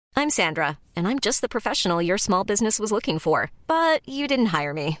I'm Sandra, and I'm just the professional your small business was looking for. But you didn't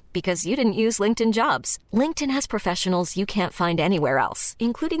hire me because you didn't use LinkedIn Jobs. LinkedIn has professionals you can't find anywhere else,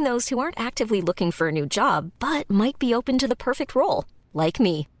 including those who aren't actively looking for a new job, but might be open to the perfect role, like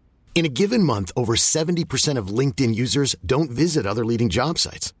me. In a given month, over 70% of LinkedIn users don't visit other leading job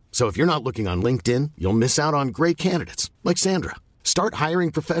sites. So if you're not looking on LinkedIn, you'll miss out on great candidates like Sandra. Start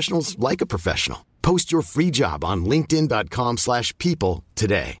hiring professionals like a professional. Post your free job on linkedin.com/people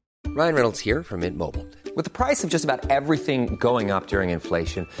today. Ryan Reynolds here from Mint Mobile. With the price of just about everything going up during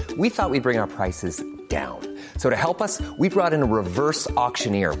inflation, we thought we'd bring our prices down. So to help us, we brought in a reverse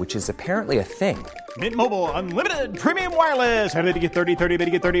auctioneer, which is apparently a thing. Mint Mobile Unlimited Premium Wireless. How to get 30, 30, bit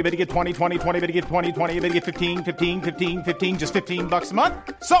to get 30, bit to get 20, 20, 20, bit to get 20, 20, bit to get 15, 15, 15, 15, just $15 a month?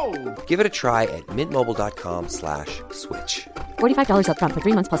 Sold! Give it a try at mintmobile.com/switch. $45 up front for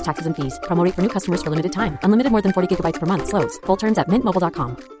 3 months plus taxes and fees. Promo rate for new customers for limited time. Unlimited more than 40 gigabytes per month. Slows full terms at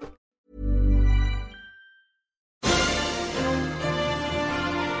mintmobile.com.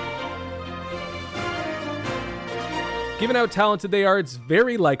 Given how talented they are, it's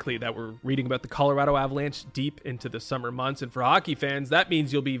very likely that we're reading about the Colorado Avalanche deep into the summer months. And for hockey fans, that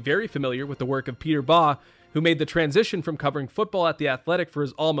means you'll be very familiar with the work of Peter Baugh, who made the transition from covering football at The Athletic for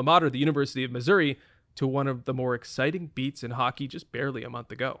his alma mater, the University of Missouri, to one of the more exciting beats in hockey just barely a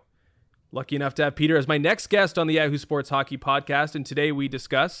month ago. Lucky enough to have Peter as my next guest on the Yahoo Sports Hockey Podcast, and today we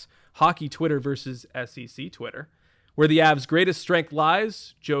discuss hockey Twitter versus SEC Twitter, where the Avs' greatest strength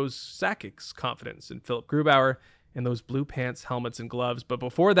lies, Joe Sakic's confidence in Philip Grubauer, and those blue pants, helmets, and gloves. But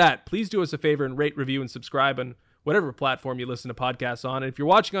before that, please do us a favor and rate, review, and subscribe on whatever platform you listen to podcasts on. And if you're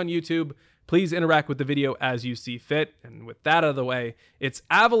watching on YouTube, please interact with the video as you see fit. And with that out of the way, it's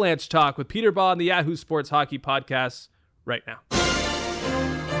Avalanche Talk with Peter Baugh on the Yahoo Sports Hockey Podcast right now.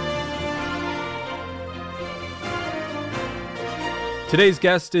 Today's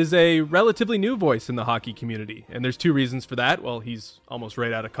guest is a relatively new voice in the hockey community, and there's two reasons for that. Well, he's almost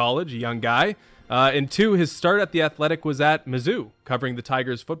right out of college, a young guy. And two, his start at The Athletic was at Mizzou, covering the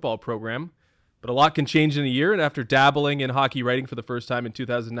Tigers football program. But a lot can change in a year, and after dabbling in hockey writing for the first time in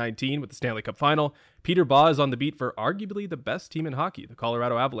 2019 with the Stanley Cup Final, Peter Baugh is on the beat for arguably the best team in hockey, the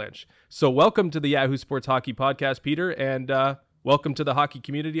Colorado Avalanche. So welcome to the Yahoo Sports Hockey Podcast, Peter, and welcome to the hockey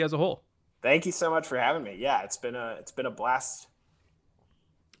community as a whole. Thank you so much for having me. Yeah, it's been a blast.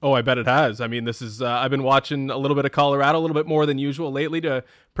 Oh, I bet it has. I mean, this is I've been watching a little bit of Colorado, a little bit more than usual lately to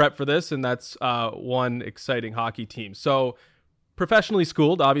prep for this, and that's one exciting hockey team. So professionally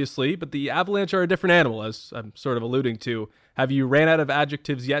schooled, obviously, but the Avalanche are a different animal, as I'm sort of alluding to. Have you ran out of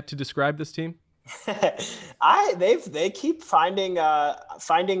adjectives yet to describe this team? They keep finding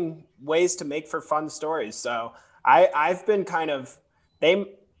ways to make for fun stories. So I've been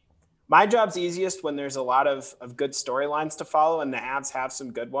my job's easiest when there's a lot of good storylines to follow, and the Avs have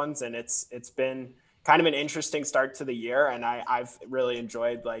some good ones, and it's been kind of an interesting start to the year, and I've really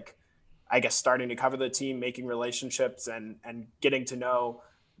enjoyed, starting to cover the team, making relationships, and getting to know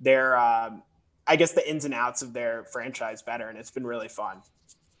their the ins and outs of their franchise better, and it's been really fun.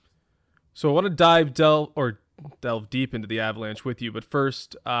 So I want to delve deep into the Avalanche with you, but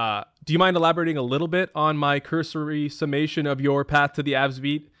first, do you mind elaborating a little bit on my cursory summation of your path to the Avs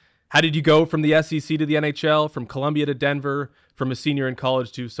beat? How did you go from the SEC to the NHL, from Columbia to Denver, from a senior in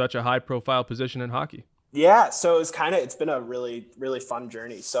college to such a high-profile position in hockey? Yeah, so it's been a really, really fun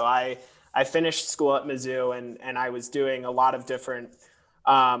journey. So I finished school at Mizzou, and I was doing a lot of different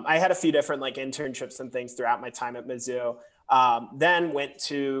I had a few different internships and things throughout my time at Mizzou. Then went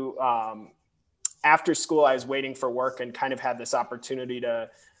to after school, I was waiting for work and kind of had this opportunity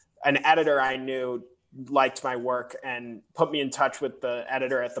an editor I knew liked my work and put me in touch with the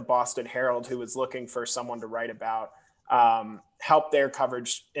editor at the Boston Herald, who was looking for someone to write about, help their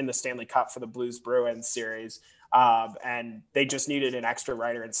coverage in the Stanley Cup for the Blues Bruins series. And they just needed an extra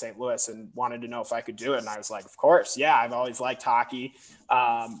writer in St. Louis and wanted to know if I could do it. And I was like, of course. Yeah. I've always liked hockey,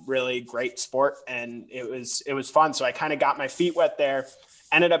 really great sport. And it was fun. So I kind of got my feet wet there,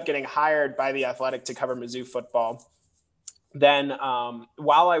 ended up getting hired by The Athletic to cover Mizzou football. Then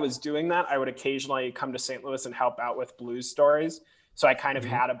while I was doing that, I would occasionally come to St. Louis and help out with Blues stories. So I kind of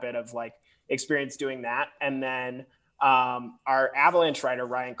had a bit of experience doing that. And then our Avalanche writer,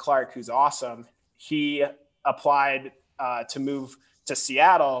 Ryan Clark, who's awesome, he applied to move to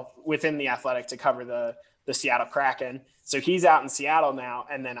Seattle within The Athletic to cover the Seattle Kraken. So he's out in Seattle now.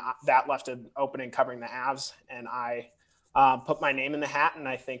 And then that left an opening covering the Avs. And I put my name in the hat, and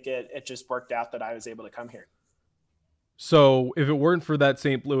I think it just worked out that I was able to come here. So if it weren't for that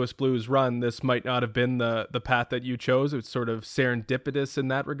St. Louis Blues run, this might not have been the path that you chose. It's sort of serendipitous in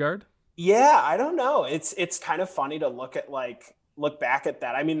that regard. Yeah, I don't know. It's kind of funny to look at look back at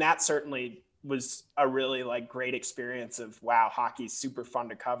that. I mean, that certainly was a really like great experience of, wow, hockey's super fun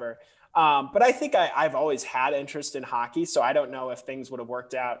to cover. But I think I've always had interest in hockey, so I don't know if things would have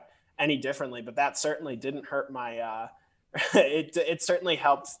worked out any differently, but that certainly didn't hurt my, it certainly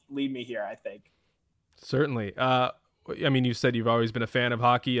helped lead me here, I think. Certainly. I mean, you said you've always been a fan of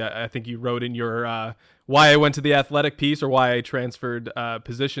hockey. I think you wrote in your why I went to the Athletic piece, or why I transferred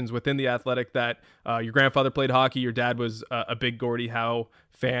positions within the Athletic, that your grandfather played hockey. Your dad was a big Gordie Howe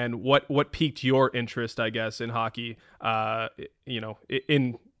fan. What piqued your interest, I guess, in hockey,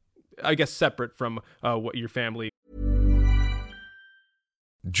 in, I guess, separate from what your family?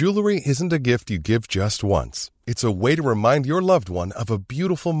 Jewelry isn't a gift you give just once. It's a way to remind your loved one of a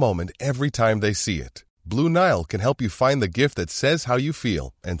beautiful moment every time they see it. Blue Nile can help you find the gift that says how you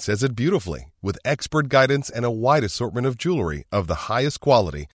feel and says it beautifully, with expert guidance and a wide assortment of jewelry of the highest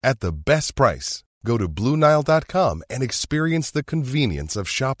quality at the best price. Go to BlueNile.com and experience the convenience of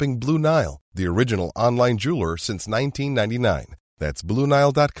shopping Blue Nile, the original online jeweler since 1999. That's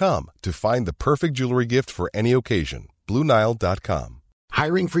BlueNile.com to find the perfect jewelry gift for any occasion. BlueNile.com.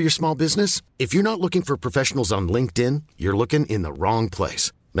 Hiring for your small business? If you're not looking for professionals on LinkedIn, you're looking in the wrong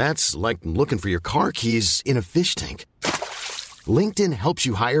place. That's like looking for your car keys in a fish tank. LinkedIn helps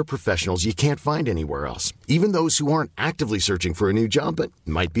you hire professionals you can't find anywhere else, even those who aren't actively searching for a new job but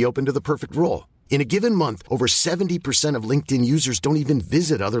might be open to the perfect role. In a given month, over 70% of LinkedIn users don't even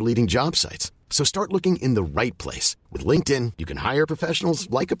visit other leading job sites. So start looking in the right place. With LinkedIn, you can hire professionals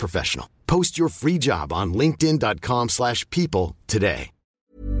like a professional. Post your free job on linkedin.com/people today.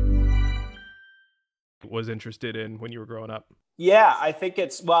 Was interested in when you were growing up? Yeah, I think a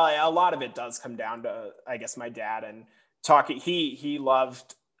lot of it does come down to, I guess, my dad and talking. He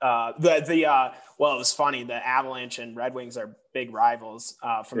loved well, it was funny. The Avalanche and Red Wings are big rivals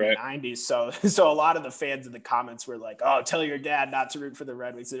from the 90s. So a lot of the fans in the comments were like, "Oh, tell your dad not to root for the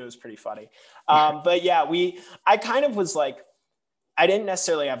Red Wings." It was pretty funny. But yeah, I kind of was like, I didn't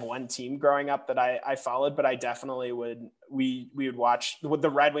necessarily have one team growing up that I followed, but I definitely we would watch. The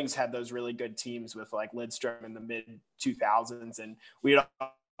Red Wings had those really good teams with like Lidstrom in the mid 2000s, and we'd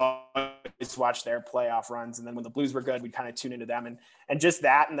always watch their playoff runs. And then when the Blues were good, we'd kind of tune into them and just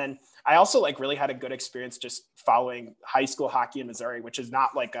that. And then I also like really had a good experience just following high school hockey in Missouri, which is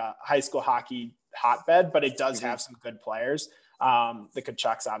not like a high school hockey hotbed, but it does have some good players. The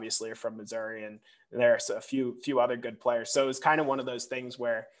Kachucks obviously are from Missouri, and there's a few other good players. So it was kind of one of those things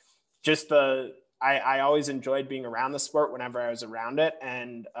where just I always enjoyed being around the sport whenever I was around it.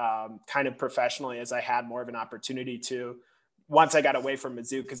 And kind of professionally, as I had more of an opportunity to, once I got away from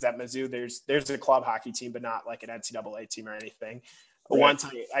Mizzou, because at Mizzou, there's a club hockey team, but not like an NCAA team or anything. But once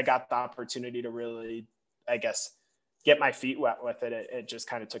I got the opportunity to really, I guess, get my feet wet with it, it just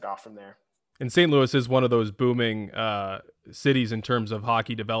kind of took off from there. And St. Louis is one of those booming cities in terms of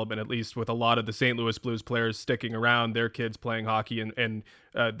hockey development, at least with a lot of the St. Louis Blues players sticking around, their kids playing hockey, and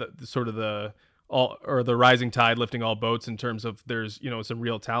the rising tide lifting all boats in terms of there's, some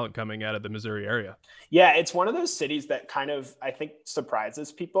real talent coming out of the Missouri area. Yeah, it's one of those cities that kind of, I think,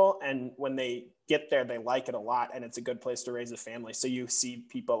 surprises people. And when they get there, they like it a lot, and it's a good place to raise a family. So you see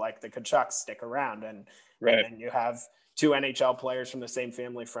people like the Kachucks stick around, and then you have two NHL players from the same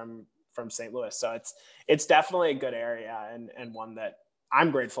family from St. Louis. So it's definitely a good area, and one that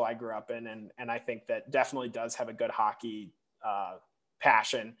I'm grateful I grew up in. And I think that definitely does have a good hockey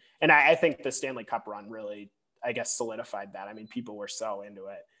passion. And I think the Stanley Cup run really, I guess, solidified that. I mean, people were so into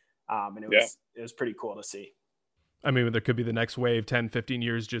it. And it was pretty cool to see. I mean, there could be the next wave 10, 15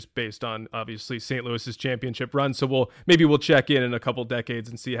 years just based on, obviously, St. Louis's championship run. So we'll check in a couple decades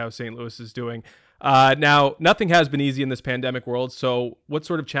and see how St. Louis is doing. Now, nothing has been easy in this pandemic world. So what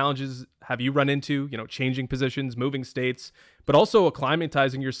sort of challenges have you run into, changing positions, moving states, but also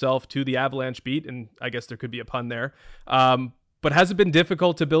acclimatizing yourself to the Avalanche beat? And I guess there could be a pun there. But has it been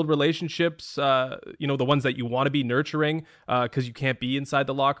difficult to build relationships, the ones that you want to be nurturing, because you can't be inside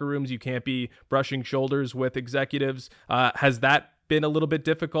the locker rooms, you can't be brushing shoulders with executives? Has that been a little bit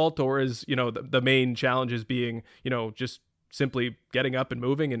difficult, or is, the main challenge is being, just simply getting up and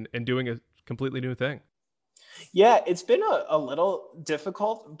moving and doing a completely new thing? Yeah, it's been a little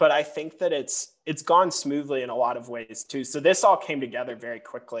difficult, but I think that it's gone smoothly in a lot of ways too. So this all came together very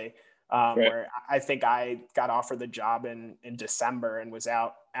quickly. Where I think I got offered the job in December and was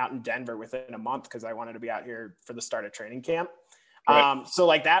out in Denver within a month because I wanted to be out here for the start of training camp. So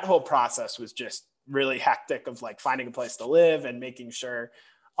like that whole process was just really hectic of like finding a place to live and making sure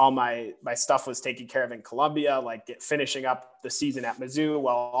all my stuff was taken care of in Columbia, like finishing up the season at Mizzou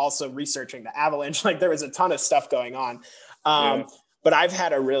while also researching the Avalanche. Like there was a ton of stuff going on. but I've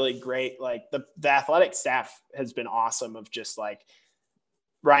had a really great, like the athletic staff has been awesome of just like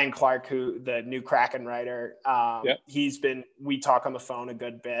Ryan Clark, who the new Kraken writer, we talk on the phone a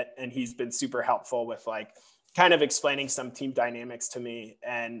good bit, and he's been super helpful with like kind of explaining some team dynamics to me.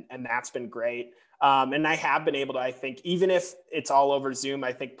 And that's been great. And I have been able to, I think, even if it's all over Zoom,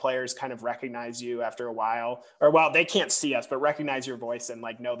 I think players kind of recognize you after a while, or well, they can't see us, but recognize your voice and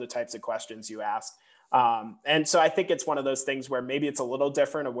like know the types of questions you ask. And so I think it's one of those things where maybe it's a little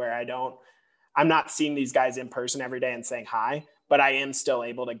different, of where I'm not seeing these guys in person every day and saying hi, but I am still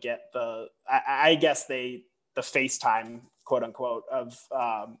able to get the FaceTime, quote unquote,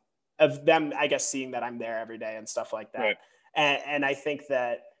 of them, I guess, seeing that I'm there every day and stuff like that. Right. And I think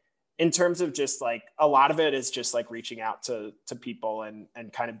that in terms of just like, a lot of it is just like reaching out to people and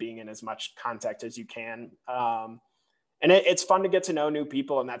kind of being in as much contact as you can. And it's fun to get to know new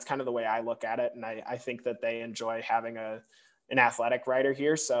people. And that's kind of the way I look at it. And I think that they enjoy having an athletic writer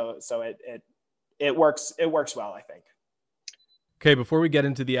here. So it works well, I think. Okay, before we get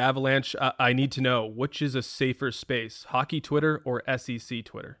into the Avalanche, I need to know, which is a safer space, hockey Twitter or SEC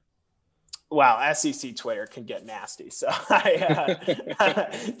Twitter? Wow, SEC Twitter can get nasty. So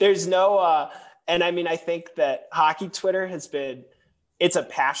there's no, and I mean, I think that hockey Twitter it's a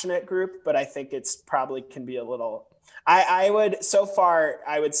passionate group, but I think it's probably can be a little, I would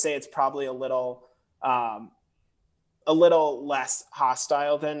say it's probably a little less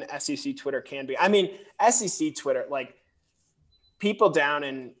hostile than SEC Twitter can be. I mean, SEC Twitter, like, people down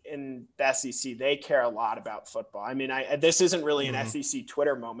in the SEC, they care a lot about football. I mean, this isn't really an SEC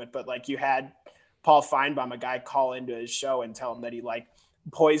Twitter moment, but like, you had Paul Feinbaum, a guy, call into his show and tell him that he like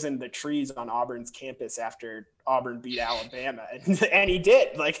poisoned the trees on Auburn's campus after Auburn beat Alabama. And he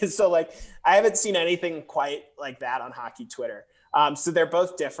did. Like, so like, I haven't seen anything quite like that on hockey Twitter. So they're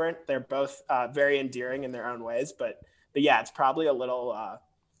both different. They're both very endearing in their own ways, but yeah, it's probably a little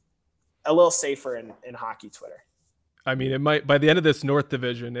safer in hockey Twitter. I mean, it might, by the end of this North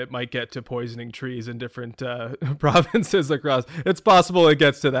Division, it might get to poisoning trees in different provinces across. It's possible it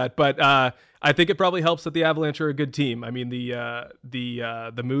gets to that, but I think it probably helps that the Avalanche are a good team. I mean,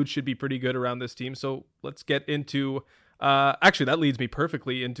 the mood should be pretty good around this team. So let's get into. Actually, that leads me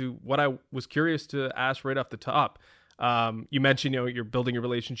perfectly into what I was curious to ask right off the top. You mentioned, you're building your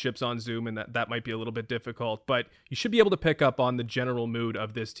relationships on Zoom, and that might be a little bit difficult, but you should be able to pick up on the general mood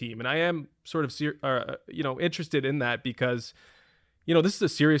of this team. And I am sort of, interested in that because, this is a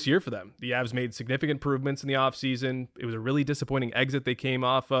serious year for them. The Avs made significant improvements in the offseason. It was a really disappointing exit they came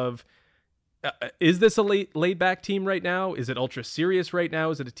off of. Is this a laid back team right now? Is it ultra serious right now?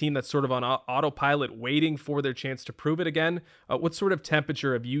 Is it a team that's sort of on autopilot waiting for their chance to prove it again? What sort of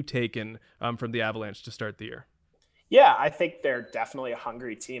temperature have you taken from the Avalanche to start the year? Yeah, I think they're definitely a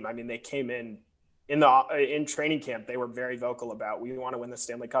hungry team. I mean, they came in training camp, they were very vocal about, we want to win the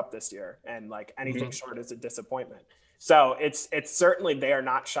Stanley Cup this year, and like anything short is a disappointment. So it's certainly, they are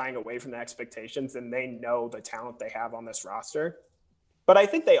not shying away from the expectations, and they know the talent they have on this roster. But I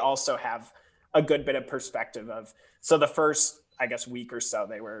think they also have a good bit of perspective of, so the first, I guess, week or so,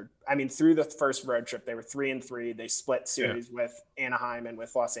 through the first road trip, they were 3-3. They split series with Anaheim and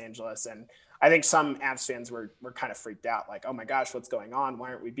with Los Angeles. And I think some Avs fans were kind of freaked out, like, oh my gosh, what's going on? Why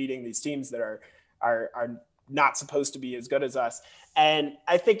aren't we beating these teams that are not supposed to be as good as us? And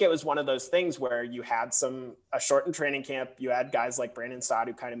I think it was one of those things where you had a shortened training camp. You had guys like Brandon Saad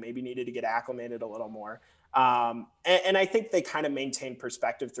who kind of maybe needed to get acclimated a little more. And I think they kind of maintained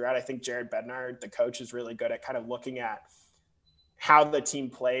perspective throughout. I think Jared Bednar, the coach, is really good at kind of looking at how the team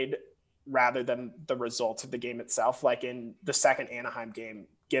played rather than the results of the game itself. Like in the second Anaheim game,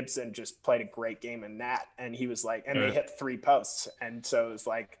 Gibson just played a great game in that. And he was like, and they hit 3 posts. And so it was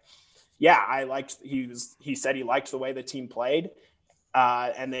like, yeah, he said he liked the way the team played.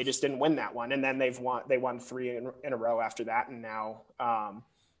 And they just didn't win that one. And then they won 3 in a row after that. And now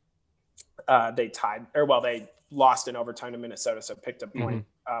they lost in overtime to Minnesota. So picked a point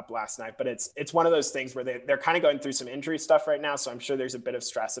up last night, but it's one of those things where they're kind of going through some injury stuff right now. So I'm sure there's a bit of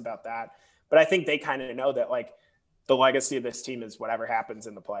stress about that, but I think they kind of know that like the legacy of this team is whatever happens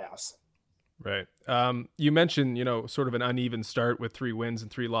in the playoffs. Right. You mentioned, sort of an uneven start with 3 wins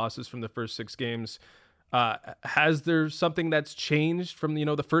and 3 losses from the first 6 games. Has there something that's changed from,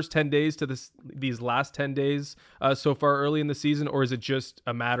 the first 10 days to these last 10 days so far early in the season? Or is it just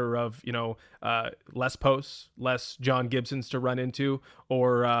a matter of, less posts, less John Gibsons to run into,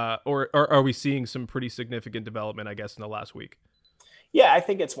 or are we seeing some pretty significant development, I guess, in the last week? Yeah, I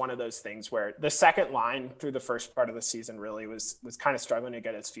think it's one of those things where the second line through the first part of the season really was kind of struggling to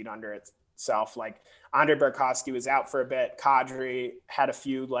get its feet under itself. Like Andre Burakovsky was out for a bit. Kadri had a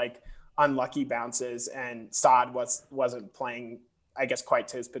few like unlucky bounces, and Saad wasn't playing I guess, quite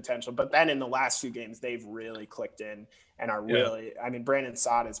to his potential. But then in the last few games, they've really clicked in and are really, I mean, Brandon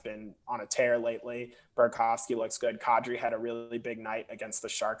Saad has been on a tear lately. Burakovsky looks good. Kadri had a really big night against the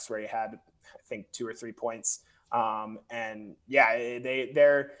Sharks where he had, I think, 2 or 3 points. And yeah,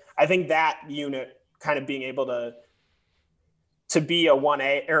 they're, I think that unit kind of being able to be a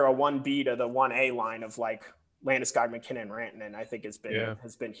 1A or a 1B to the 1A line of like Landeskog, McKinnon, Rantanen, I think has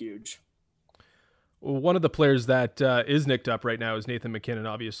been huge. One of the players that is nicked up right now is Nathan McKinnon,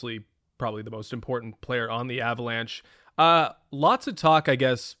 obviously probably the most important player on the Avalanche. Lots of talk, I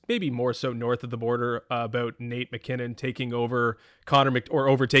guess, maybe more so north of the border, about Nate McKinnon taking over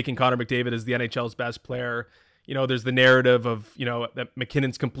overtaking Connor McDavid as the NHL's best player. You know, there's the narrative of, you know, that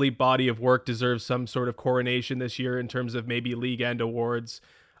McKinnon's complete body of work deserves some sort of coronation this year in terms of maybe league end awards.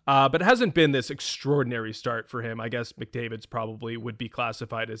 But it hasn't been this extraordinary start for him. I guess McDavid's probably would be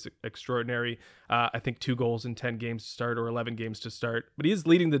classified as extraordinary. I think 2 goals in 10 games to start or 11 games to start. But he is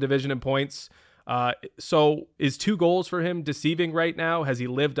leading the division in points. So is 2 goals for him deceiving right now? Has he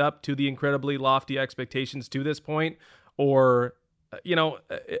lived up to the incredibly lofty expectations to this point? Or, you know,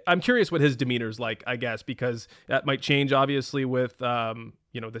 I'm curious what his demeanor's like, I guess, because that might change, obviously, with,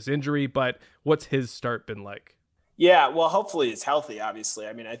 you know, this injury. But what's his start been like? Yeah, well, hopefully he's healthy, obviously.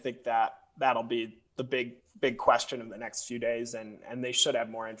 I mean, I think that'll be the big question in the next few days, and they should have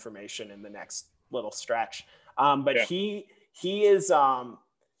more information in the next little stretch. But he is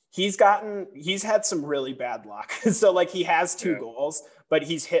he's had some really bad luck. So like he has 2 goals, but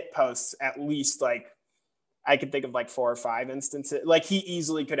he's hit posts at least, like I could think of like 4 or 5 instances. Like he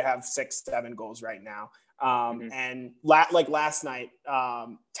easily could have 6, 7 goals right now. And like last night,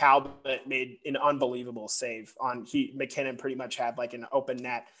 Talbot made an unbelievable save on McKinnon pretty much had like an open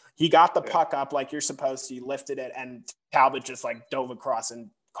net. He got the puck up like you're supposed to, he lifted it, and Talbot just like dove across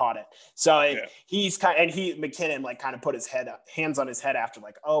and caught it. So McKinnon like kind of put his hands on his head after,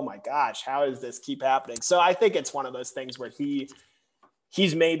 like, oh my gosh, how does this keep happening? So I think it's one of those things where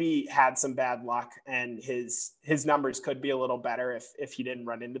he's maybe had some bad luck, and his numbers could be a little better if he didn't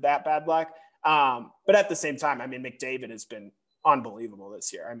run into that bad luck. But at the same time, I mean, McDavid has been unbelievable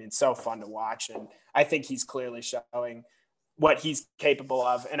this year. I mean, so fun to watch. And I think he's clearly showing what he's capable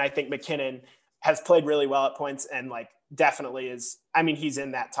of. And I think McKinnon has played really well at points, and like definitely is, I mean, he's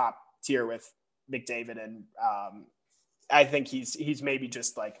in that top tier with McDavid. And, I think he's maybe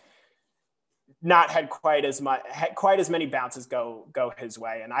just like not had quite as many bounces go his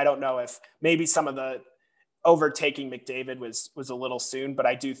way. And I don't know if maybe some of the overtaking McDavid was a little soon, but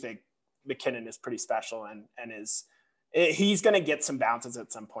I do think McKinnon is pretty special, and he's going to get some bounces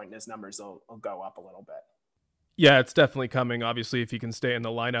at some point, and his numbers will go up a little bit. Yeah, it's definitely coming, obviously, if he can stay in the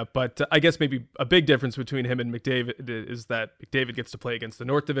lineup. But I guess maybe a big difference between him and McDavid is that McDavid gets to play against the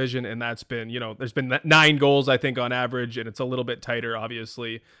North Division, and that's been, you know, there's been 9 goals, I think, on average, and it's a little bit tighter,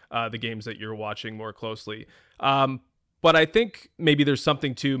 obviously, the games that you're watching more closely. But I think maybe there's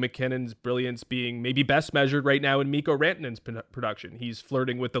something to McKinnon's brilliance being maybe best measured right now in Mikko Rantanen's production. He's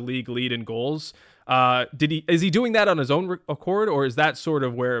flirting with the league lead in goals. Is he doing that on his own accord, or is that sort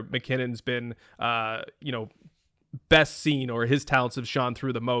of where McKinnon's been, you know, best seen, or his talents have shone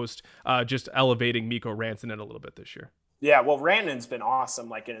through the most, just elevating Mikko Rantanen a little bit this year? Yeah, well, Rantanen's been awesome,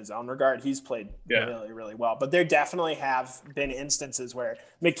 like in his own regard. He's played really, really well. But there definitely have been instances where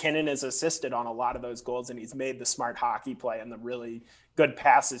McKinnon has assisted on a lot of those goals, and he's made the smart hockey play and the really good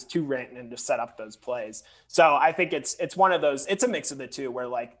passes to Rantanen to set up those plays. So I think it's one of those, it's a mix of the two, where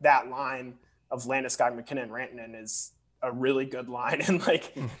like that line of Landeskog, McKinnon, Rantanen is a really good line. And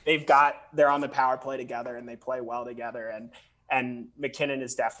like they're on the power play together and they play well together. And McKinnon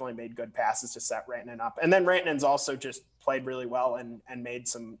has definitely made good passes to set Rantanen up. And then Rantanen's also just played really well and made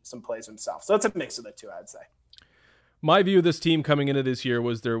some plays himself. So it's a mix of the two, I'd say. My view of this team coming into this year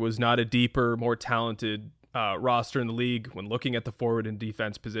was there was not a deeper, more talented roster in the league when looking at the forward and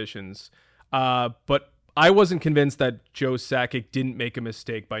defense positions. But I wasn't convinced that Joe Sakic didn't make a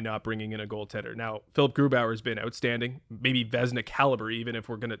mistake by not bringing in a goaltender. Now, Philip Grubauer has been outstanding, maybe Vezina caliber, even if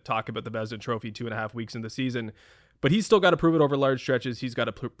we're going to talk about the Vezina Trophy 2.5 weeks in the season. But he's still got to prove it over large stretches. He's got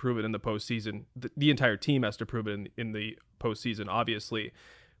to prove it in the postseason. The entire team has to prove it in the postseason, obviously.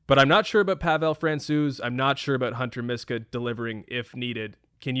 But I'm not sure about Pavel Francouz. I'm not sure about Hunter Miska delivering if needed.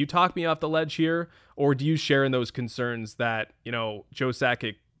 Can you talk me off the ledge here? Or do you share in those concerns that, you know, Joe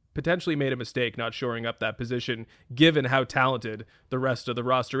Sakic potentially made a mistake not shoring up that position, given how talented the rest of the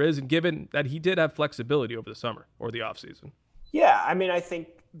roster is, and given that he did have flexibility over the summer or the offseason? Yeah, I mean, I think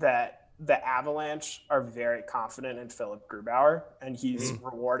that the Avalanche are very confident in Philip Grubauer, and he's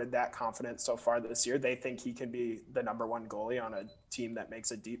rewarded that confidence so far this year. They think he can be the #1 goalie on a team that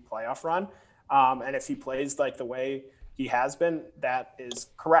makes a deep playoff run. And if he plays like the way he has been, that is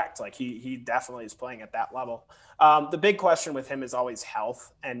correct. Like he definitely is playing at that level. The big question with him is always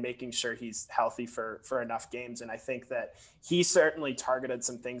health and making sure he's healthy for enough games. And I think that he certainly targeted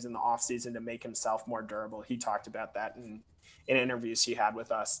some things in the offseason to make himself more durable. He talked about that in interviews he had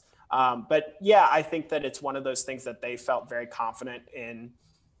with us. But yeah, I think that it's one of those things that they felt very confident in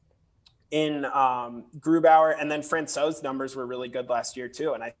Grubauer, and then Francouz's numbers were really good last year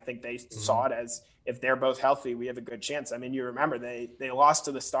too. And I think they saw it as, if they're both healthy, we have a good chance. I mean, you remember they lost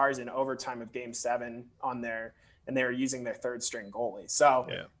to the Stars in overtime of Game 7 and they were using their third string goalie. So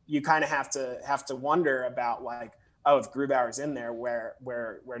you kind of have to wonder about like, oh, if Grubauer's in there, where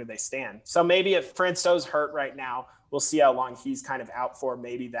do they stand? So maybe if Francouz's hurt right now, we'll see how long he's kind of out for.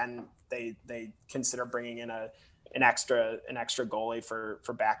 Maybe then they consider bringing in an extra goalie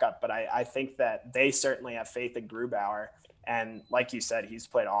for backup. But I think that they certainly have faith in Grubauer. And like you said, he's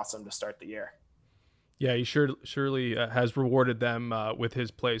played awesome to start the year. Yeah, he surely has rewarded them with his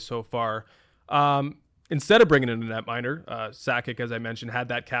play so far. Instead of bringing in a netminder, Sakic, as I mentioned, had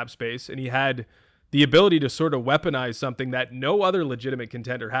that cap space, and he had the ability to sort of weaponize something that no other legitimate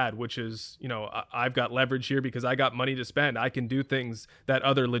contender had, which is, I've got leverage here because I got money to spend. I can do things that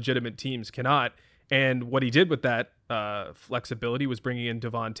other legitimate teams cannot. And what he did with that flexibility was bringing in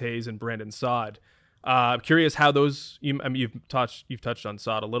Devon Toews and Brandon Saad. Curious how those, you've touched on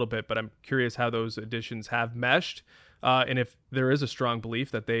Saad a little bit, but I'm curious how those additions have meshed. And if there is a strong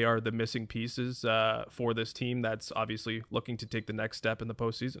belief that they are the missing pieces for this team that's obviously looking to take the next step in the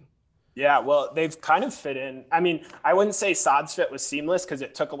postseason. Yeah, well, they've kind of fit in. I mean, I wouldn't say Saad's fit was seamless because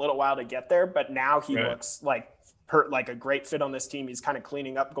it took a little while to get there, but now he looks like a great fit on this team. He's kind of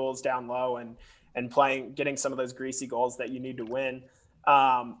cleaning up goals down low and getting some of those greasy goals that you need to win,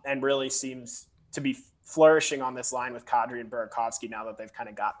 and really seems to be flourishing on this line with Kadri and Burakovsky now that they've kind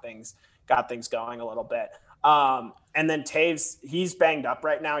of got things going a little bit. And then Toews, he's banged up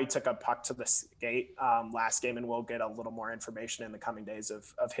right now. He took a puck to the skate last game, and we'll get a little more information in the coming days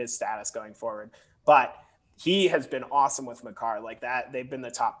of his status going forward. But he has been awesome with Makar like that. They've been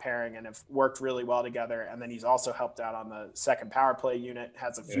the top pairing and have worked really well together. And then he's also helped out on the second power play unit,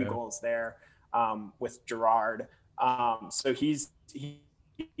 has a few goals there with Gerard. So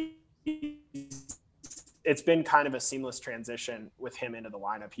it's been kind of a seamless transition with him into the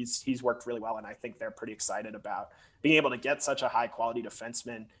lineup. He's worked really well, and I think they're pretty excited about being able to get such a high quality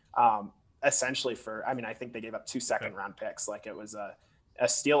defenseman. Essentially I think they gave up 2 second-round picks. Like it was a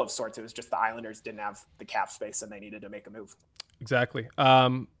steal of sorts. It was just the Islanders didn't have the cap space and they needed to make a move. Exactly.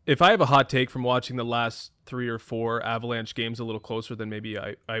 If I have a hot take from watching the last 3 or 4 Avalanche games a little closer than maybe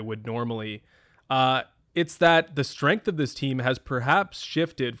I would normally, it's that the strength of this team has perhaps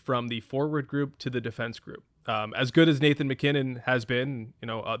shifted from the forward group to the defense group. As good as Nathan MacKinnon has been,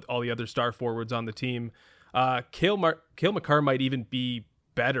 all the other star forwards on the team, Cale Makar might even be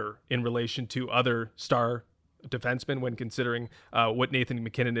better in relation to other star defensemen when considering what Nathan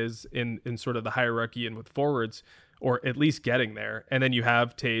MacKinnon is in sort of the hierarchy and with forwards, or at least getting there. And then you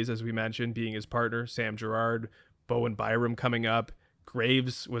have Toews, as we mentioned, being his partner, Sam Girard, Bowen Byram coming up.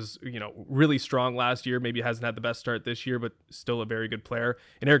 Graves was, really strong last year. Maybe hasn't had the best start this year, but still a very good player.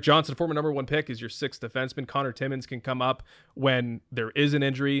 And Erik Johnson, former number 1 pick, is your 6th defenseman. Connor Timmins can come up when there is an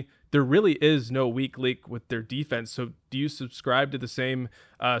injury. There really is no weak link with their defense. So do you subscribe to the same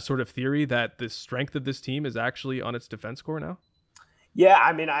sort of theory that the strength of this team is actually on its defense core now? Yeah,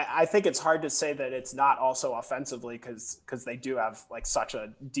 I mean, I think it's hard to say that it's not also offensively because they do have like such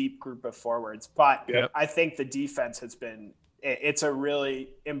a deep group of forwards. But I think the defense has been it's really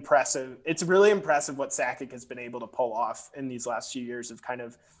impressive what Sakic has been able to pull off in these last few years of kind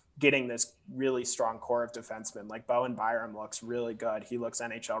of getting this really strong core of defensemen. Like Bowen Byram looks really good. He looks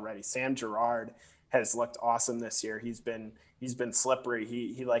NHL ready. Sam Girard has looked awesome this year. He's been slippery.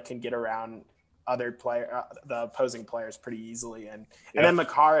 He like can get around the opposing players pretty easily. And then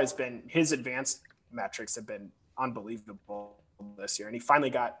Makar his advanced metrics have been unbelievable this year. And he finally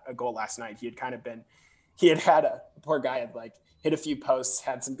got a goal last night. He had a poor guy had like hit a few posts,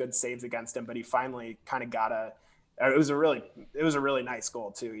 had some good saves against him, but he finally kind of got it was a really nice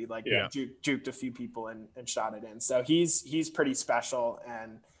goal too. He juked a few people and shot it in. So he's pretty special.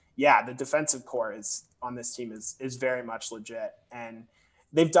 And the defensive core on this team is very much legit. And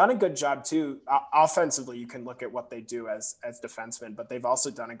they've done a good job too. Offensively, you can look at what they do as defensemen, but they've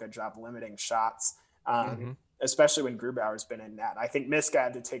also done a good job limiting shots. Especially when Grubauer's been in net. I think Miska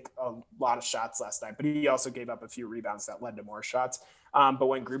had to take a lot of shots last night, but he also gave up a few rebounds that led to more shots. But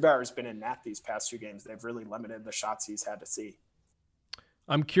when Grubauer's been in net these past 2 games, they've really limited the shots he's had to see.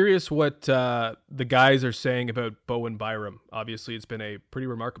 I'm curious what the guys are saying about Bowen Byram. Obviously, it's been a pretty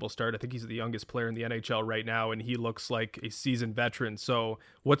remarkable start. I think he's the youngest player in the NHL right now, and he looks like a seasoned veteran. So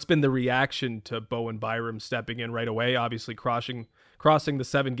what's been the reaction to Bowen Byram stepping in right away, obviously crossing the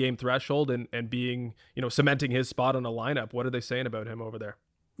 7-game threshold and being, cementing his spot on a lineup? What are they saying about him over there?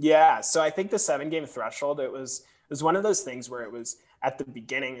 Yeah, so I think the 7-game threshold, it was one of those things where it was at the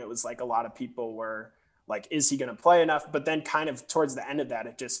beginning, it was like a lot of people were like, is he going to play enough? But then kind of towards the end of that,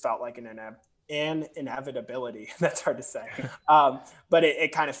 it just felt like an inevitability. That's hard to say. But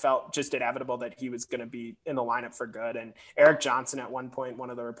it kind of felt just inevitable that he was going to be in the lineup for good. And Eric Johnson, at one point, one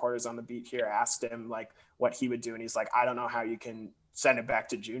of the reporters on the beat here asked him like what he would do. And he's like, I don't know how you can send him back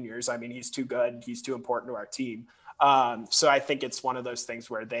to juniors. I mean, he's too good. He's too important to our team. So I think it's one of those things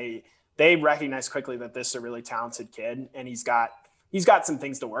where they recognize quickly that this is a really talented kid, and he's got some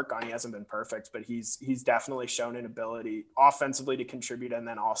things to work on. He hasn't been perfect, but he's definitely shown an ability offensively to contribute. And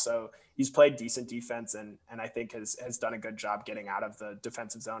then also he's played decent defense and I think has done a good job getting out of the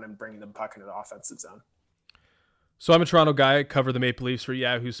defensive zone and bringing the puck into the offensive zone. So I'm a Toronto guy, I cover the Maple Leafs for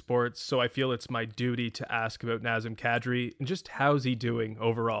Yahoo Sports, so I feel it's my duty to ask about Nazem Kadri and just how's he doing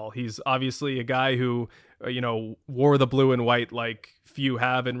overall. He's obviously a guy who, wore the blue and white like few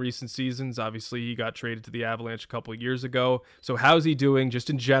have in recent seasons. Obviously, he got traded to the Avalanche a couple of years ago. So how's he doing just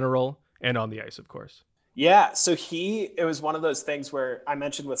in general and on the ice, of course? Yeah, so it was one of those things where I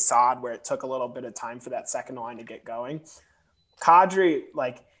mentioned with Saad where it took a little bit of time for that second line to get going. Kadri,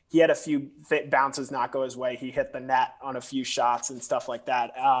 he had a few bounces not go his way. He hit the net on a few shots and stuff like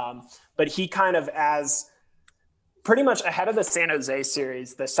that. But he kind of, as pretty much ahead of the San Jose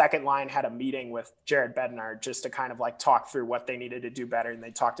series, the second line had a meeting with Jared Bednar just to kind of talk through what they needed to do better. And they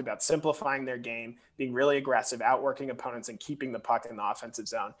talked about simplifying their game, being really aggressive, outworking opponents, and keeping the puck in the offensive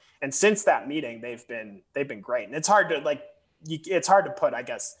zone. And since that meeting, they've been great. And it's hard to put, I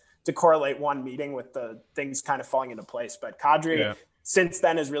guess, to correlate one meeting with the things kind of falling into place. But Kadri, since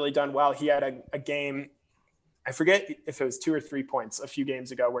then, has really done well. He had a game, I forget if it was 2 or 3 points a few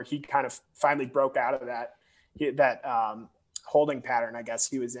games ago, where he kind of finally broke out of that holding pattern, I guess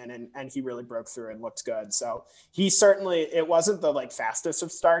he was in, and he really broke through and looked good. So he certainly, it wasn't the fastest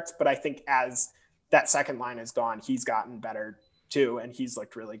of starts, but I think as that second line has gone, he's gotten better too. And he's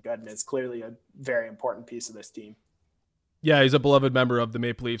looked really good and is clearly a very important piece of this team. Yeah, he's a beloved member of the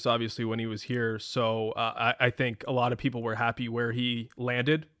Maple Leafs, obviously, when he was here. So I think a lot of people were happy where he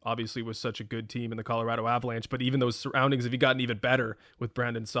landed, obviously with such a good team in the Colorado Avalanche. But even those surroundings have gotten even better with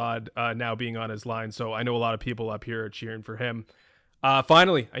Brandon Saad now being on his line. So I know a lot of people up here are cheering for him.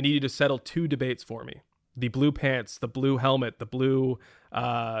 Finally, I need you to settle 2 debates for me. The blue pants, the blue helmet, the blue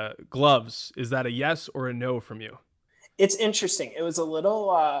gloves. Is that a yes or a no from you? It's interesting. It was a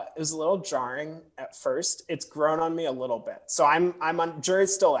little jarring at first. It's grown on me a little bit. So I'm on,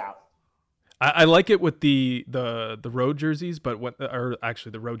 jury's still out. I like it with the road jerseys, but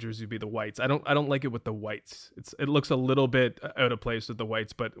the road jersey would be the whites. I don't like it with the whites. It looks a little bit out of place with the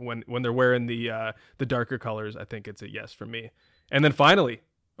whites, but when they're wearing the darker colors, I think it's a yes from me. And then finally,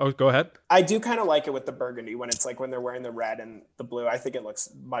 go ahead. I do kind of like it with the burgundy when it's when they're wearing the red and the blue. I think it looks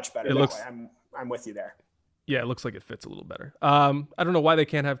much better way. I'm with you there. Yeah, it looks like it fits a little better. I don't know why they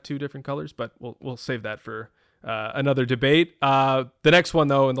can't have 2 different colors, but we'll save that for another debate. The next one,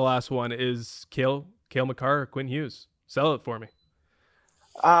 though, and the last one is Cale Makar or Quinn Hughes. Sell it for me.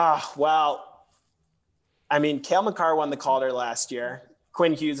 Well, I mean, Cale Makar won the Calder last year.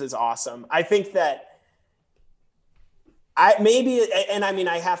 Quinn Hughes is awesome. I think that I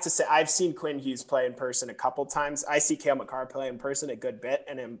have to say, I've seen Quinn Hughes play in person a couple times. I see Cale Makar play in person a good bit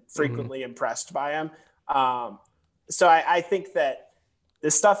and am frequently impressed by him. So I think that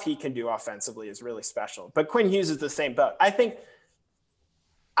the stuff he can do offensively is really special, but Quinn Hughes is the same boat. I think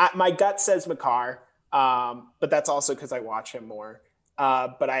my gut says Makar, but that's also because I watch him more.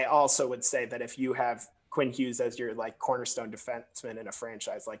 But I also would say that if you have Quinn Hughes as your cornerstone defenseman in a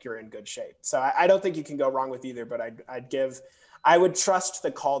franchise, you're in good shape. So I don't think you can go wrong with either, but I would trust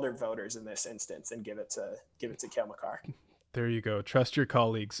the Calder voters in this instance and give it to Cale Makar. There you go. Trust your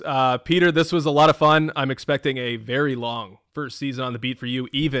colleagues. Peter, this was a lot of fun. I'm expecting a very long first season on the beat for you.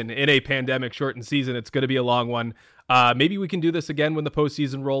 Even in a pandemic shortened season, it's going to be a long one. Maybe we can do this again when the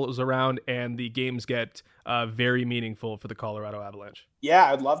postseason rolls around and the games get very meaningful for the Colorado Avalanche. Yeah,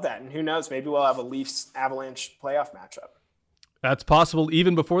 I'd love that. And who knows, maybe we'll have a Leafs Avalanche playoff matchup. That's possible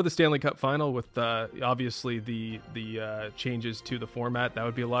even before the Stanley Cup final with obviously the changes to the format. That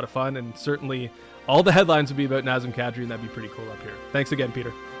would be a lot of fun, and certainly all the headlines would be about Nazem Kadri, and that'd be pretty cool up here. Thanks again,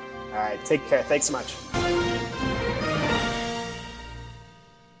 Peter. All right, take care. Thanks so much.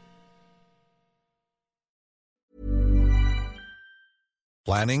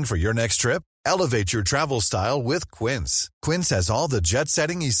 Planning for your next trip? Elevate your travel style with Quince. Quince has all the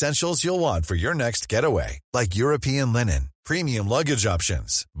jet-setting essentials you'll want for your next getaway, like European linen, premium luggage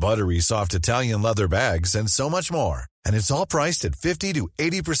options, buttery soft Italian leather bags, and so much more. And it's all priced at 50 to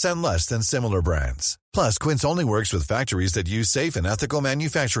 80% less than similar brands. Plus, Quince only works with factories that use safe and ethical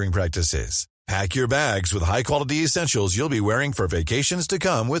manufacturing practices. Pack your bags with high-quality essentials you'll be wearing for vacations to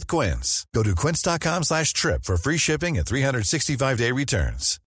come with Quince. Go to quince.com/trip for free shipping and 365-day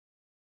returns.